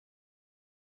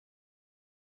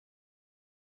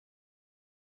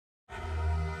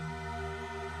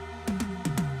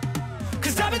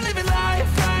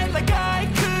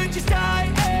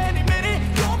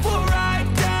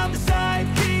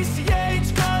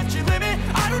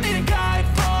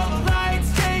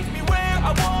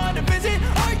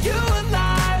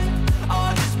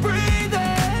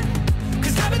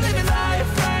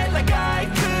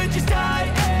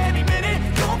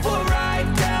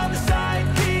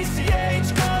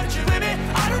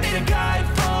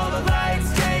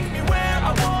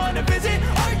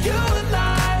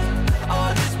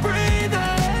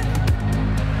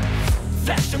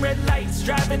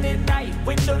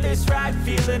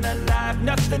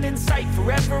end in sight,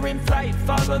 forever in flight.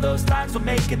 Follow those lines, we'll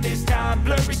make it this time.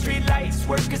 Blurry street lights,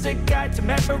 work as a guide to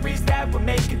memories that we're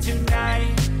making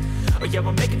tonight. Oh yeah,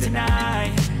 we'll make it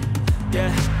tonight.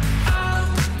 Yeah. I'll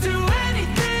do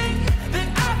anything that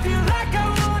I feel like I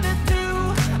wanna do.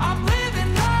 I'm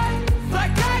living life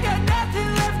like I got nothing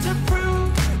left to prove.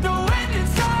 No end in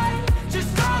sight,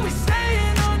 just always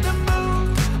staying on the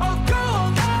move. I'll go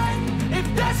all night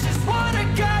if that's just what I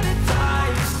gotta do.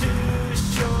 Life's too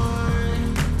short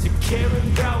to care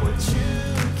about what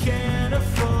you can't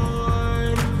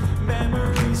afford.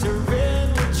 Memories are in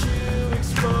what you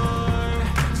explore,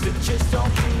 so just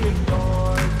don't be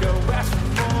ignored. Go ask for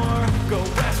more, go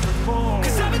ask for more.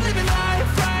 'Cause I've been living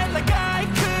life right like I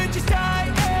could just die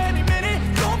any minute.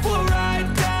 Going for a ride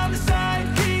down the side,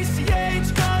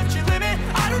 PCH, country limit.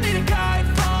 I don't need a guide,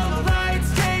 follow lights,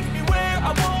 take me where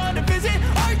I wanna visit.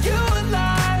 Are you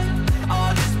alive?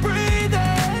 I'll just breathe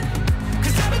in.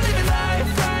 'Cause I've been living life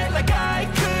right like I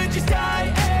could just die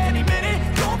any minute.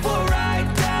 Going for a ride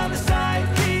down the side,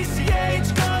 PCH,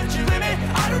 country limit.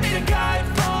 I don't need a guide,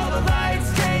 follow lights,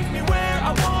 take me where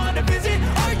I wanna visit.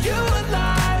 Are you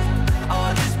alive?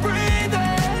 I'll just breathe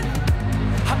in.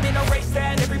 I'm in a race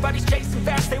that everybody's chasing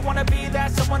fast. They wanna be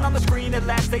that someone on the screen at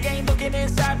last. They ain't looking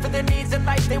inside for their needs in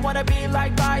life. They wanna be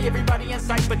liked by everybody in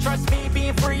sight. But trust me,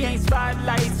 being free ain't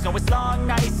spotlights. No, it's long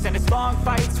nights and it's long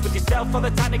fights with yourself all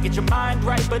the time to get your mind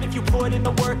right. But if you put in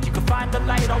the work, you can find the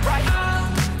light, alright? I'll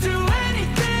do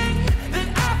anything that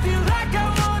I feel like I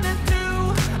wanna do.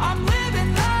 I'm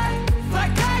living life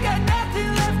like I got nothing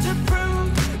left to prove.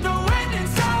 No end in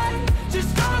sight,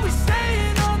 just always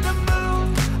staying on the move.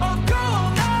 I'll go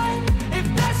all night if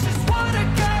that's just what I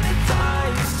gotta do.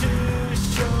 Life's too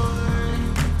short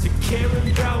to care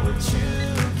about what you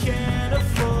can't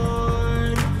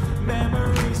afford.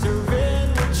 Memories are in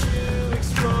what you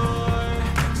explore,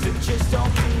 so just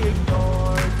don't be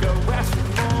ignored. Go ask for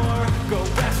more, go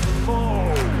ask for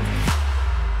more.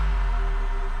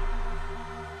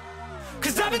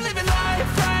 'Cause I've been living life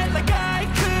right like I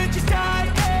could just die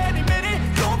any minute.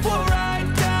 Going for a ride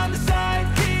down the side,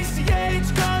 PCH,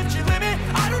 country limit.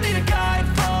 I don't need a guide,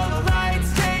 follow lights,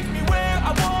 take me where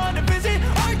I wanna visit.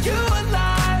 Are you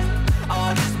alive?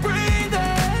 I'll just breathe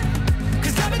in.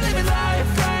 'Cause I've been living life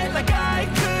right like I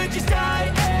could just die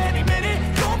any minute.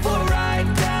 Going for a ride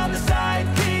down the side,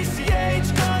 PCH,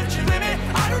 country limit.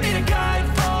 I don't need a guide,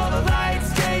 follow lights,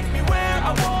 take me where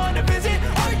I wanna visit.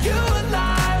 Are you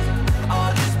alive?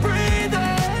 I'll just breathe in.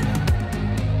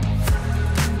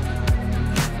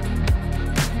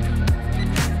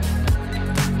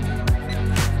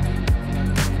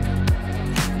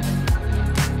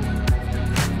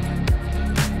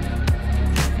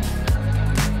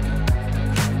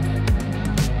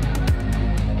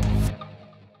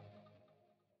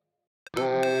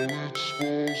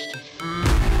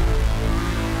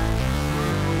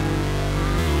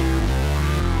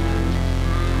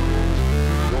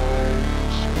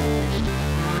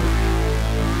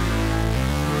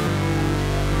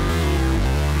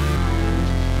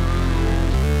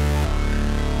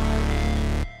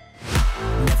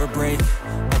 Never break,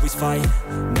 always fight,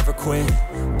 never quit,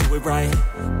 do it right,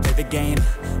 play the game,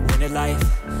 win it life,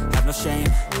 have no shame,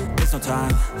 there's no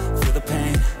time, feel the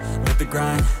pain, live the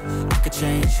grind, I could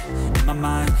change, in my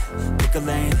mind, pick a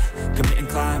lane, commit and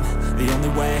climb, the only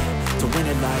way to win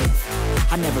it life.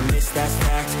 I never miss, that's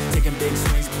fact, taking big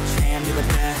swings, put your hand to the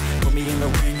bat, put me in the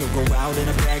ring, you'll go out in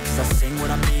a bag, 'cause I sing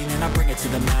what I mean and I bring it to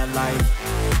the mad light.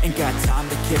 Ain't got time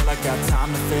to kill, I got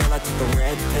time to feel, I took the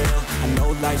red pill, I know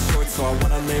life's short so I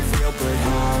wanna live real, but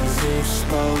how's it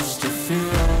supposed to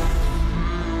feel?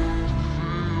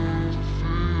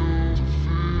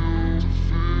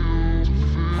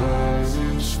 How's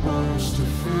it supposed to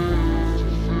feel?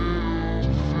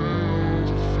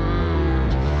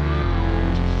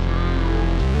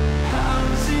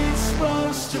 How's it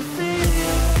supposed to feel?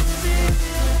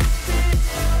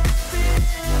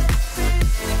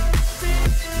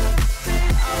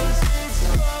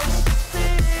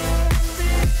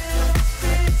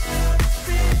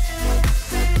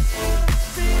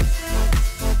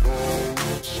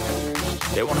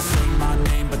 They wanna say my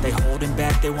name, but they holding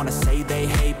back. They wanna say they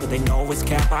hate, but they know it's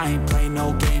cap. I ain't play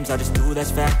no games, I just do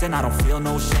that's fact. And I don't feel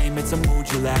no shame, it's a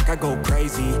mood you lack. I go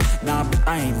crazy, nah, but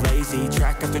I ain't lazy.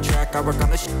 Track after track, I work on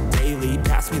the shit daily.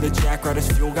 Pass me the jack, right as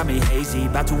fuel, got me hazy.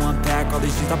 About to unpack all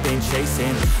these things I've been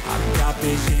chasing. I've got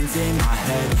visions in my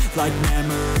head, like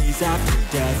memories after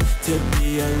death. To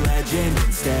be a legend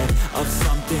instead of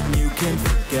something you can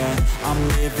forget. I'm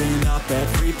living up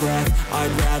every breath,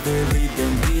 I'd rather lead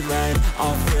than be led.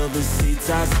 I'll fill the seats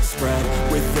as I spread,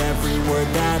 with every word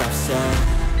that I've said.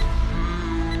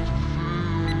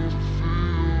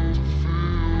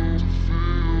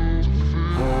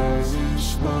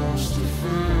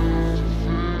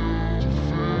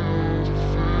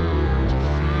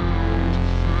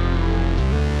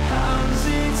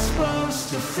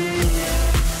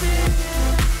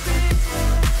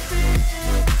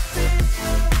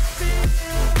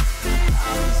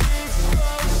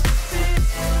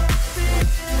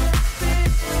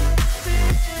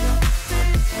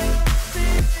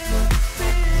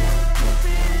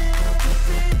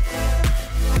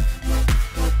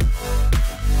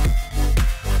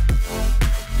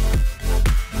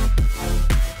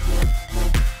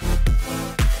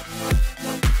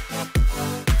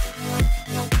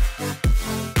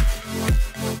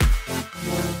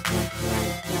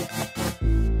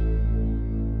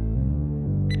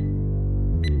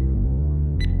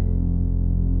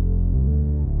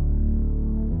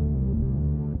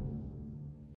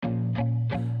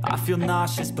 feel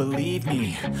nauseous, believe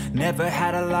me. Never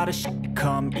had a lot of shit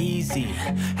come easy.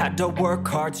 Had to work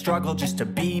hard, struggle just to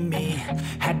be me.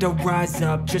 Had to rise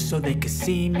up just so they could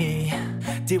see me.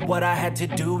 Did what I had to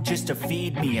do just to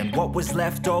feed me, and what was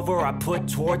left over I put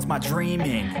towards my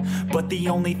dreaming. But the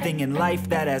only thing in life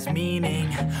that has meaning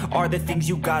are the things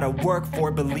you gotta work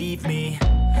for, believe me.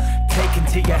 Take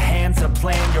into your hands a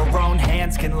plan, your own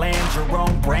hands can land your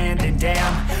own brand. And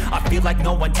damn, I feel like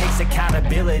no one takes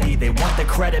accountability. They want the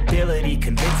credibility,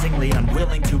 convincingly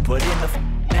unwilling to put in the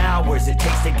hours it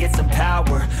takes to get some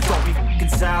power. Don't be f***ing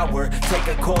sour, take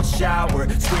a cold shower.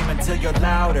 Scream until you're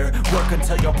louder, work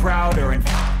until you're prouder. And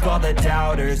f*** all the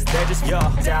doubters, they're just your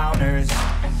downers.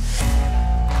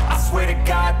 I swear to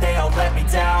God they all let me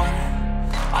down.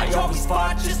 I always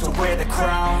fought just to wear the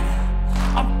crown.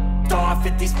 I'm off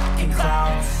at these fucking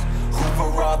clowns who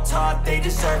were all taught they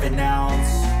deserve an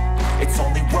ounce. It's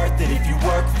only worth it if you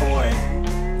work for it.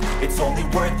 It's only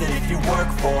worth it if you work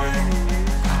for it.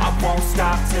 I won't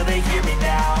stop till they hear me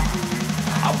now.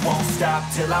 I won't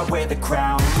stop till I wear the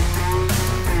crown.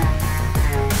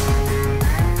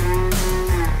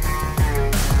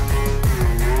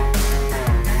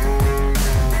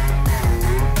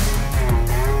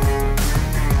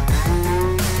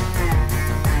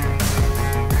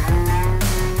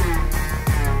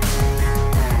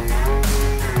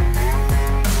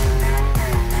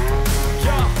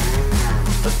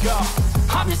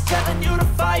 I'm just telling you to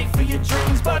fight for your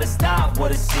dreams, but it's not what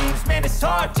it seems. Man, it's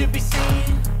hard to be seen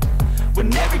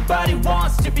when everybody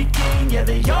wants to be king. Yeah,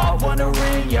 they all wanna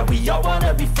ring, yeah, we all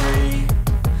wanna be free.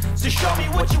 So show me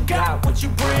what you got, what you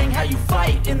bring, how you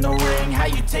fight in the ring, how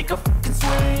you take a fucking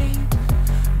swing.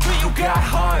 Do you got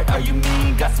heart, are you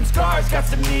mean? Got some scars, got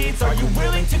some needs, are you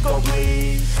willing to go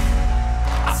bleed?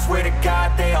 I swear to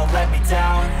God they all let me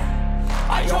down.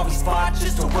 I always fought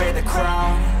just to wear the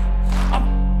crown.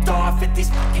 I'm off at these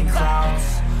fucking clowns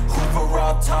who were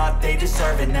all taught they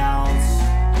deserve an ounce.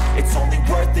 It's only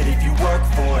worth it if you work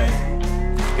for it.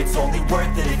 It's only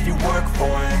worth it if you work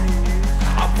for it.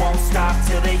 I won't stop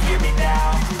till they hear me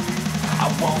now.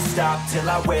 I won't stop till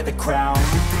I wear the crown.